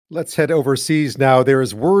Let's head overseas now. There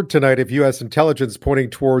is word tonight of U.S. intelligence pointing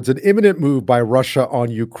towards an imminent move by Russia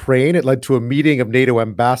on Ukraine. It led to a meeting of NATO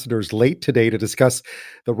ambassadors late today to discuss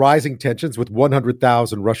the rising tensions with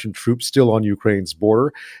 100,000 Russian troops still on Ukraine's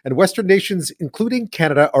border. And Western nations, including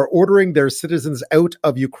Canada, are ordering their citizens out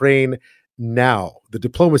of Ukraine now. The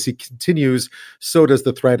diplomacy continues. So does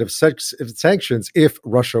the threat of sanctions if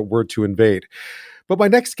Russia were to invade. But my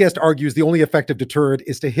next guest argues the only effective deterrent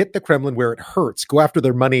is to hit the Kremlin where it hurts, go after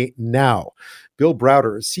their money now. Bill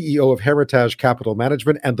Browder is CEO of Heritage Capital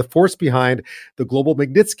Management and the force behind the Global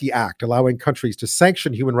Magnitsky Act, allowing countries to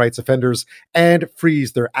sanction human rights offenders and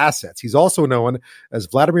freeze their assets. He's also known as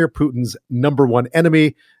Vladimir Putin's number one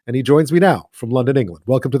enemy, and he joins me now from London, England.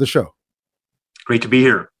 Welcome to the show. Great to be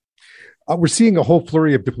here. We're seeing a whole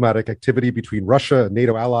flurry of diplomatic activity between Russia and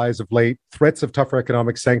NATO allies of late, threats of tougher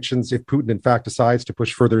economic sanctions if Putin, in fact, decides to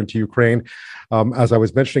push further into Ukraine. As I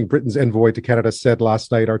was mentioning, Britain's envoy to Canada said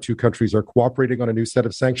last night our two countries are cooperating on a new set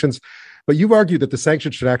of sanctions. But you've argued that the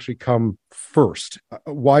sanctions should actually come first.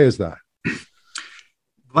 Why is that?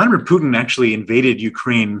 Vladimir Putin actually invaded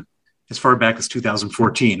Ukraine as far back as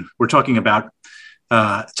 2014. We're talking about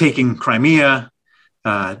taking Crimea,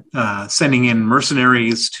 sending in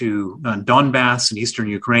mercenaries to Donbass and eastern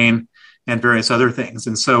Ukraine and various other things.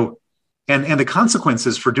 And so, and the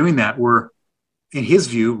consequences for doing that were, in his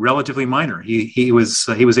view, relatively minor. He was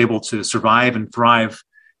able to survive and thrive,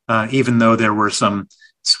 even though there were some,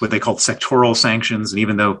 what they called sectoral sanctions, and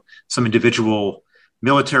even though some individual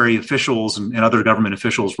military officials and other government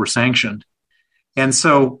officials were sanctioned. And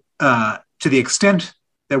so, to the extent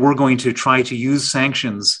that we're going to try to use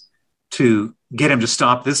sanctions to get him to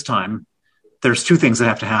stop this time, there's two things that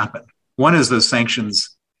have to happen. One is those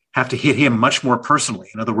sanctions have to hit him much more personally.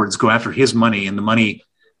 In other words, go after his money and the money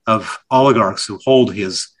of oligarchs who hold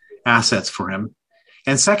his assets for him.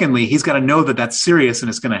 And secondly, he's got to know that that's serious and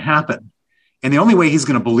it's going to happen. And the only way he's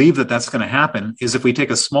going to believe that that's going to happen is if we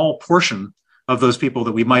take a small portion of those people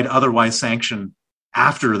that we might otherwise sanction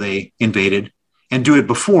after they invaded and do it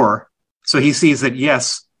before. So he sees that,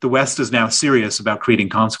 yes, the West is now serious about creating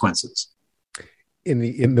consequences.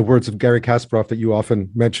 In the words of Gary Kasparov that you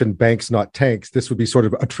often mention, banks, not tanks, this would be sort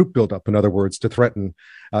of a troop buildup, in other words, to threaten,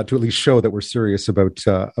 to at least show that we're serious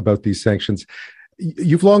about these sanctions.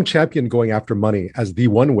 You've long championed going after money as the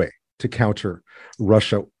one way to counter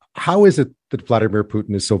Russia. How is it that Vladimir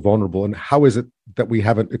Putin is so vulnerable, and how is it that we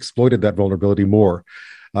haven't exploited that vulnerability more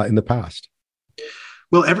in the past?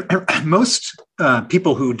 Well, most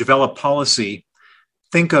people who develop policy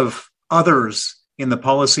think of others in the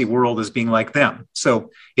policy world as being like them.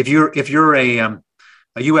 So if you're a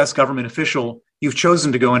U.S. government official, you've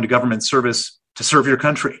chosen to go into government service to serve your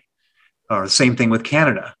country, or the same thing with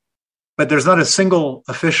Canada. But there's not a single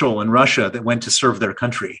official in Russia that went to serve their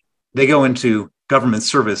country. They go into government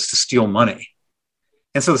service to steal money.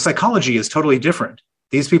 And so the psychology is totally different.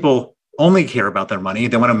 These people only care about their money.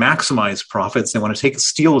 They want to maximize profits. They want to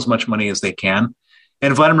steal as much money as they can.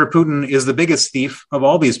 And Vladimir Putin is the biggest thief of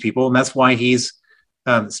all these people. And that's why he's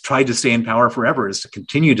tried to stay in power forever, is to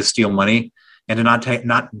continue to steal money and to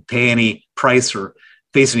not pay any price or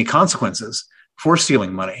face any consequences for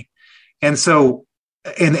stealing money. And so,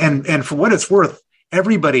 and for what it's worth,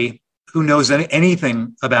 everybody who knows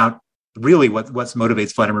anything about really what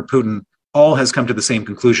motivates Vladimir Putin all has come to the same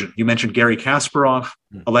conclusion. You mentioned Gary Kasparov,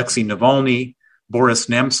 Alexei Navalny, Boris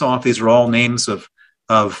Nemtsov. These are all names of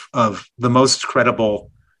the most credible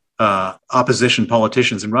opposition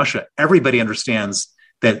politicians in Russia. Everybody understands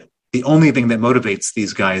that the only thing that motivates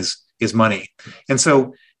these guys is money. And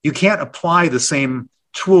so you can't apply the same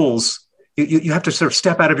tools. You have to sort of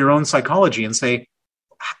step out of your own psychology and say,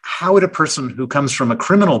 how would a person who comes from a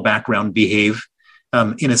criminal background behave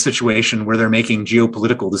in a situation where they're making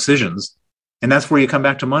geopolitical decisions? And that's where you come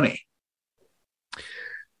back to money.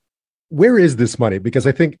 Where is this money? Because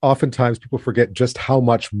I think oftentimes people forget just how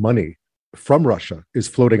much money from Russia is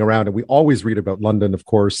floating around. And we always read about London, of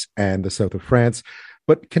course, and the south of France.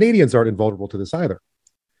 But Canadians aren't invulnerable to this either.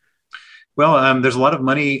 Well, there's a lot of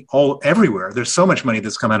money everywhere. There's so much money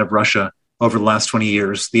that's come out of Russia over the last 20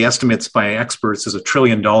 years. The estimates by experts is $1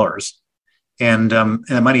 trillion. And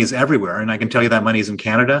that money is everywhere. And I can tell you that money is in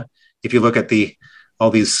Canada. If you look at all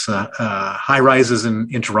these high rises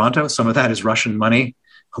in Toronto, some of that is Russian money.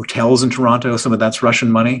 Hotels in Toronto, some of that's Russian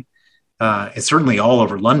money. It's certainly all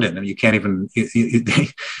over London, and you can't even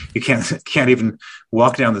you can't even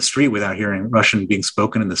walk down the street without hearing Russian being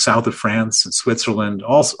spoken in the south of France and Switzerland,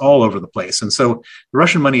 all over the place. And so the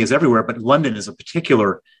Russian money is everywhere, but London is a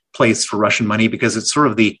particular place for Russian money because it's sort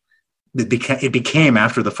of it became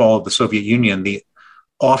after the fall of the Soviet Union the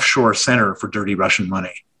offshore center for dirty Russian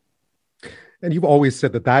money. And you've always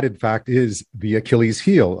said that in fact is the Achilles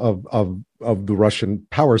heel of the Russian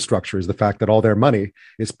power structure, is the fact that all their money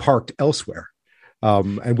is parked elsewhere,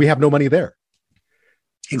 and we have no money there.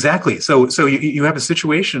 Exactly. So you have a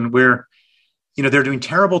situation where, they're doing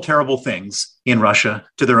terrible, terrible things in Russia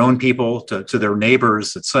to their own people, to their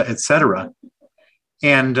neighbors, et cetera.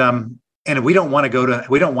 And we don't want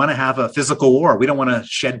to have a physical war. We don't want to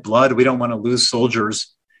shed blood. We don't want to lose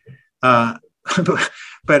soldiers.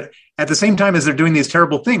 But at the same time as they're doing these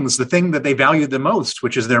terrible things, the thing that they value the most,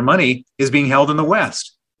 which is their money, is being held in the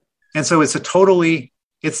West. And so it's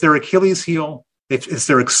their Achilles heel. It's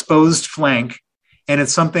their exposed flank. And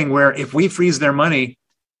it's something where if we freeze their money,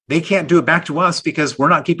 they can't do it back to us because we're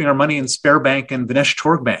not keeping our money in Sberbank and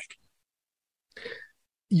Vnestorg Bank.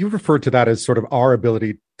 You referred to that as sort of our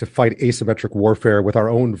ability to fight asymmetric warfare with our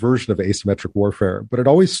own version of asymmetric warfare. But it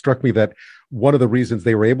always struck me that one of the reasons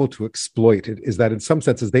they were able to exploit it is that in some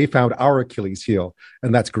senses they found our Achilles heel,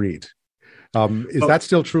 and that's greed. Is that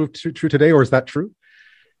still true today, or is that true?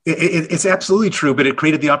 It's absolutely true, but it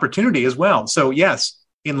created the opportunity as well. So yes,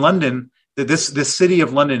 in London, this city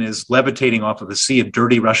of London is levitating off of a sea of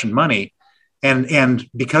dirty Russian money. And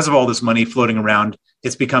because of all this money floating around,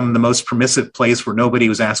 it's become the most permissive place where nobody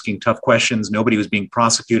was asking tough questions, nobody was being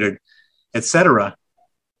prosecuted, et cetera.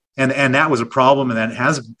 And that was a problem, and that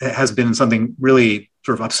has been something really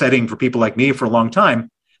sort of upsetting for people like me for a long time.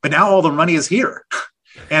 But now all the money is here,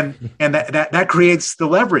 and that creates the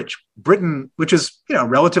leverage. Britain, which is a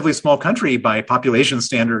relatively small country by population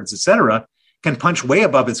standards, et cetera, can punch way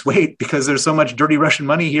above its weight because there's so much dirty Russian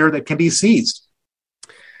money here that can be seized.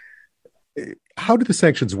 How do the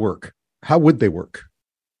sanctions work? How would they work?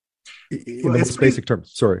 In the most basic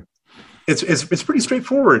terms. Sorry, it's pretty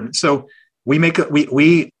straightforward. So we make a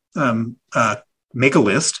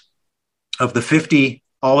list of the 50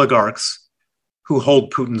 oligarchs who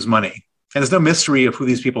hold Putin's money, and there's no mystery of who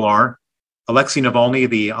these people are. Alexei Navalny,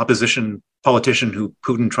 the opposition politician who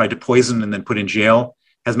Putin tried to poison and then put in jail,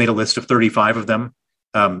 has made a list of 35 of them.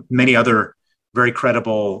 Many other very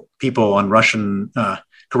credible people on Russian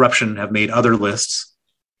corruption have made other lists.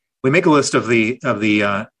 We make a list of the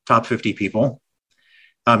top 50 people.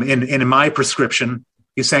 In my prescription,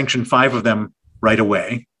 you sanction 5 of them right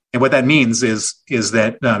away. And what that means is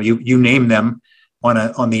that you name them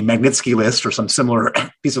on the Magnitsky list or some similar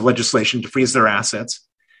piece of legislation to freeze their assets.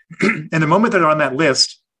 And the moment they're on that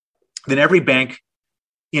list, then every bank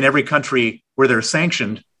in every country where they're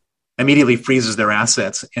sanctioned immediately freezes their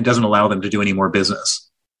assets and doesn't allow them to do any more business.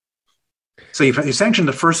 So you sanction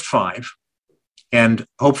the first 5, and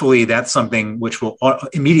hopefully that's something which will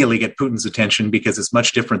immediately get Putin's attention because it's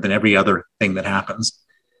much different than every other thing that happens.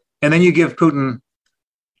 And then you give Putin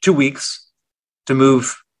 2 weeks to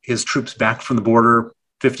move his troops back from the border,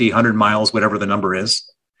 50, 100 miles, whatever the number is.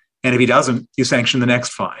 And if he doesn't, you sanction the next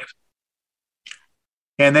 5.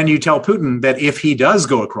 And then you tell Putin that if he does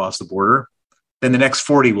go across the border, then the next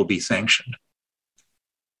 40 will be sanctioned.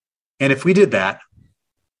 And if we did that,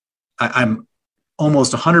 I'm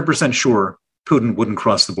almost 100% sure Putin wouldn't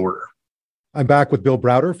cross the border. I'm back with Bill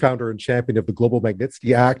Browder, founder and champion of the Global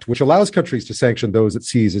Magnitsky Act, which allows countries to sanction those it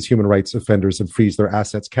sees as human rights offenders and freeze their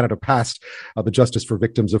assets. Canada passed the Justice for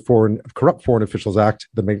Victims of Corrupt Foreign Officials Act,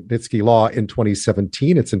 the Magnitsky Law, in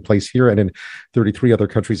 2017. It's in place here and in 33 other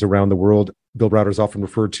countries around the world. Bill Browder is often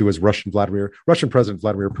referred to as Russian President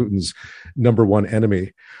Vladimir Putin's number one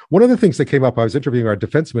enemy. One of the things that came up, I was interviewing our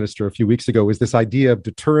defense minister a few weeks ago, is this idea of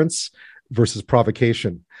deterrence versus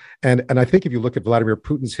provocation. And I think if you look at Vladimir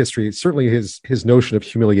Putin's history, certainly his notion of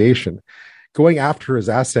humiliation, going after his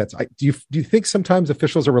assets, do you think sometimes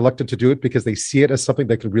officials are reluctant to do it because they see it as something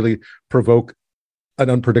that could really provoke an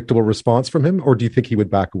unpredictable response from him? Or do you think he would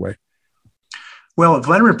back away? Well,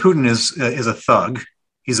 Vladimir Putin is a thug.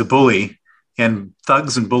 He's a bully, and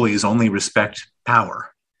thugs and bullies only respect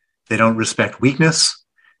power. They don't respect weakness,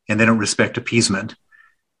 and they don't respect appeasement.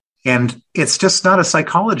 And it's just not a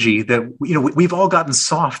psychology that, we've all gotten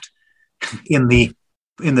soft in the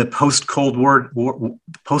post-Cold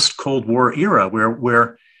War era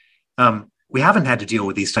where we haven't had to deal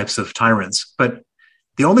with these types of tyrants. But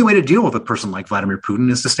the only way to deal with a person like Vladimir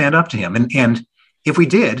Putin is to stand up to him. And if we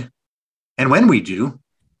did, and when we do,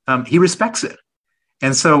 he respects it.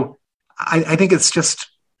 And so I think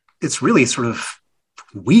it's really sort of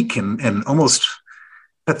weak and almost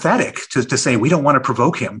pathetic to say we don't want to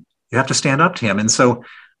provoke him. You have to stand up to him. And so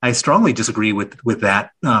I strongly disagree with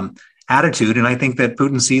that attitude. And I think that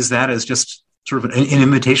Putin sees that as just sort of an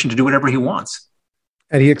invitation to do whatever he wants.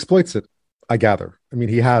 And he exploits it, I gather. I mean,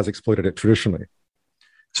 he has exploited it traditionally.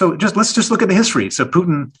 So let's just look at the history. So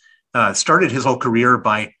Putin started his whole career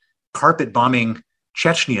by carpet bombing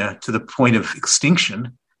Chechnya to the point of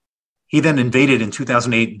extinction. He then invaded in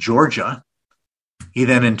 2008 Georgia. He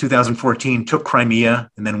then in 2014 took Crimea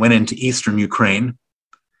and then went into eastern Ukraine.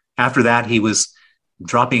 After that, he was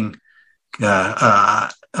dropping bombs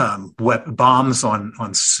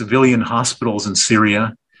on civilian hospitals in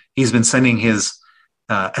Syria. He's been sending his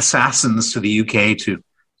assassins to the UK to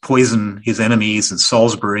poison his enemies in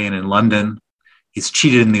Salisbury and in London. He's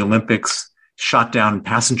cheated in the Olympics, shot down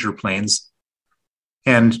passenger planes,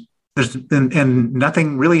 and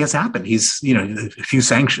nothing really has happened. He's, a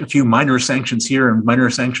few minor sanctions here and minor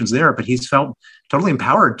sanctions there, but he's felt totally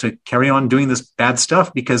empowered to carry on doing this bad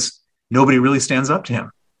stuff because nobody really stands up to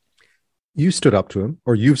him. You stood up to him,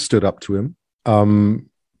 or you've stood up to him.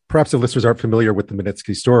 Perhaps the listeners aren't familiar with the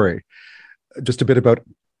Magnitsky story. Just a bit about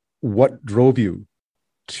what drove you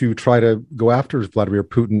to try to go after Vladimir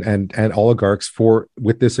Putin and oligarchs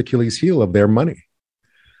with this Achilles heel of their money.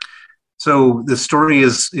 So the story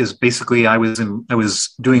is basically I was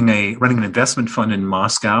running an investment fund in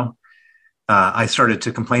Moscow. I started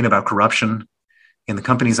to complain about corruption in the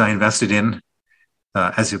companies I invested in.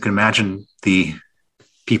 As you can imagine, the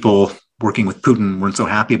people working with Putin weren't so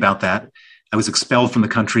happy about that. I was expelled from the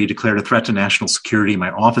country, declared a threat to national security.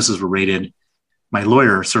 My offices were raided. My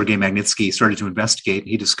lawyer, Sergei Magnitsky, started to investigate.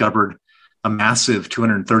 He discovered a massive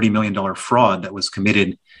 $230 million fraud that was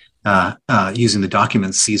committed using the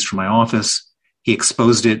documents seized from my office. He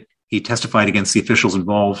exposed it. He testified against the officials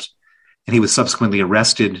involved, and he was subsequently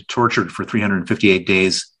arrested, tortured for 358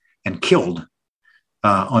 days, and killed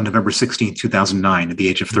on November 16, 2009, at the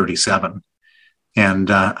age of 37.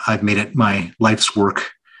 And I've made it my life's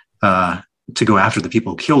work to go after the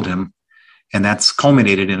people who killed him. And that's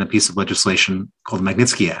culminated in a piece of legislation called the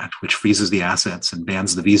Magnitsky Act, which freezes the assets and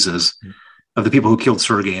bans the visas of the people who killed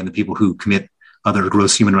Sergei and the people who commit other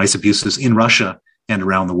gross human rights abuses in Russia and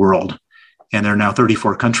around the world. And there are now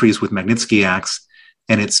 34 countries with Magnitsky Acts,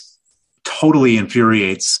 and it's totally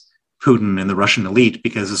infuriates Putin and the Russian elite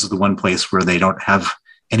because this is the one place where they don't have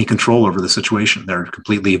any control over the situation. They're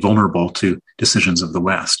completely vulnerable to decisions of the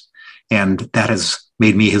West. And that has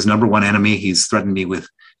made me his number one enemy. He's threatened me with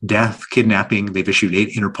death, kidnapping. They've issued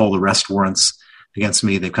 8 Interpol arrest warrants against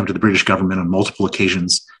me. They've come to the British government on multiple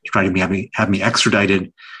occasions to try to have me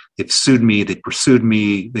extradited. They've sued me. They've pursued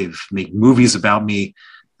me. They've made movies about me.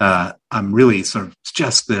 I'm really sort of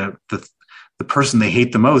just the person they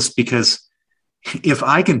hate the most, because if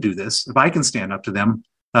I can do this, if I can stand up to them,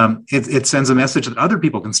 it sends a message that other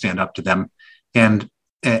people can stand up to them. And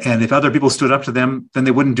if other people stood up to them, then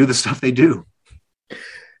they wouldn't do the stuff they do.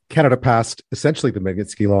 Canada passed essentially the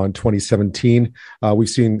Magnitsky Law in 2017. We've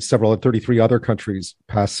seen 33 other countries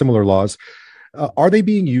pass similar laws. Are they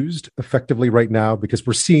being used effectively right now? Because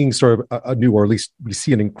we're seeing sort of a new, or at least we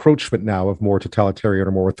see an encroachment now of more totalitarian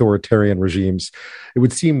or more authoritarian regimes. It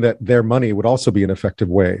would seem that their money would also be an effective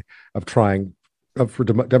way of trying for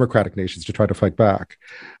democratic nations to try to fight back.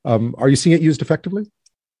 Are you seeing it used effectively?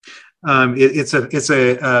 It's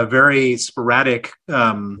a very sporadic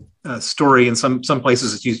story. In some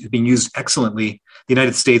places, it's being used excellently. The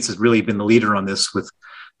United States has really been the leader on this, with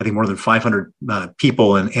I think more than 500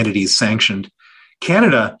 people and entities sanctioned.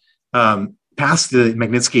 Canada passed the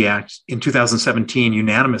Magnitsky Act in 2017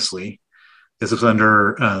 unanimously. This was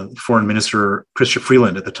under Foreign Minister Chrystia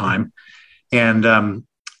Freeland at the time, and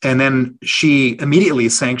then she immediately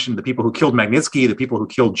sanctioned the people who killed Magnitsky, the people who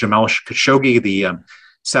killed Jamal Khashoggi, the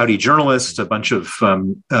Saudi journalist, a bunch of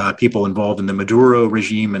people involved in the Maduro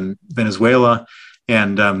regime in Venezuela,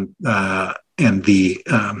 and the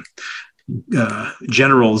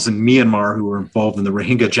generals in Myanmar who were involved in the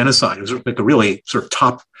Rohingya genocide. It was like a really sort of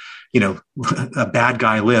top, a bad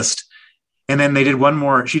guy list. And then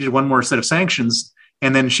she did one more set of sanctions,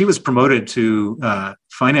 and then she was promoted to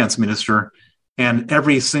finance minister. And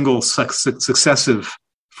every single successive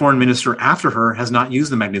foreign minister after her has not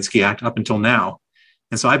used the Magnitsky Act up until now.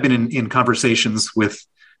 And so I've been in conversations with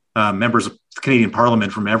members of the Canadian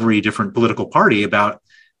Parliament from every different political party about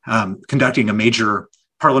conducting a major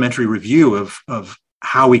parliamentary review of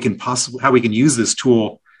how we can use this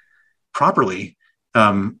tool properly.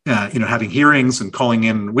 Having hearings and calling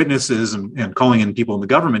in witnesses and calling in people in the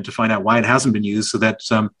government to find out why it hasn't been used, so that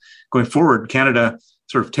going forward, Canada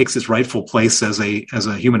sort of takes its rightful place as a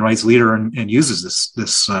human rights leader and uses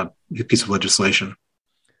this piece of legislation.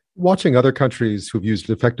 Watching other countries who've used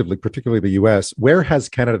it effectively, particularly the US, where has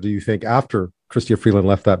Canada, do you think, after Chrystia Freeland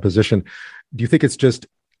left that position, do you think it's just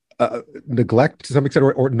neglect to some extent,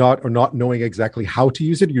 or not knowing exactly how to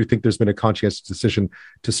use it? Or do you think there's been a conscientious decision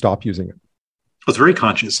to stop using it? Well, it's very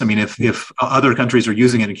conscious. I mean, if other countries are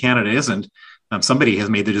using it and Canada isn't, somebody has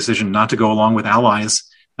made the decision not to go along with allies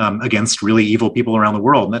against really evil people around the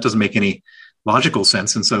world. And that doesn't make any logical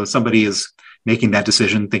sense. And so somebody is making that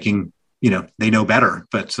decision thinking, they know better,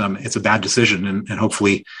 but it's a bad decision. And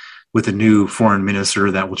hopefully with a new foreign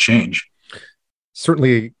minister, that will change.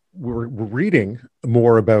 Certainly, we're reading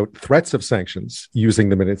more about threats of sanctions using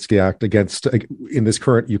the Magnitsky Act in this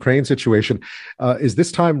current Ukraine situation. Is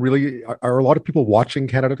this time really, are a lot of people watching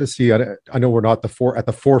Canada to see, I know we're not at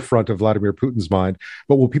the forefront of Vladimir Putin's mind,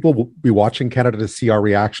 but will people be watching Canada to see our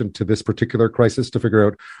reaction to this particular crisis to figure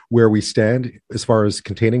out where we stand as far as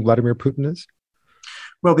containing Vladimir Putin is?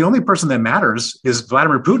 Well, the only person that matters is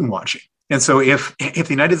Vladimir Putin watching. And so if the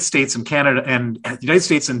United States and Canada and the United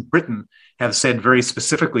States and Britain have said very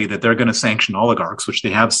specifically that they're going to sanction oligarchs, which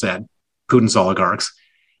they have said, Putin's oligarchs,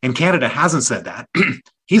 and Canada hasn't said that,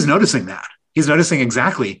 he's noticing that. He's noticing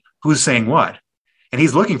exactly who's saying what. And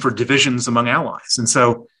he's looking for divisions among allies. And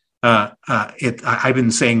so I've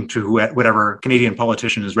been saying to whatever Canadian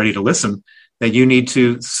politician is ready to listen that you need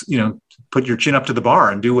to, put your chin up to the bar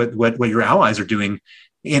and do what your allies are doing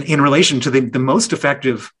in relation to the most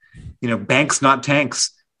effective banks, not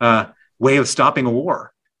tanks, way of stopping a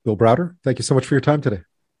war. Bill Browder, thank you so much for your time today.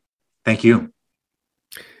 Thank you.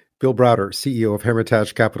 Bill Browder, CEO of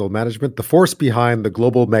Hermitage Capital Management, the force behind the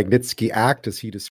Global Magnitsky Act, as he described.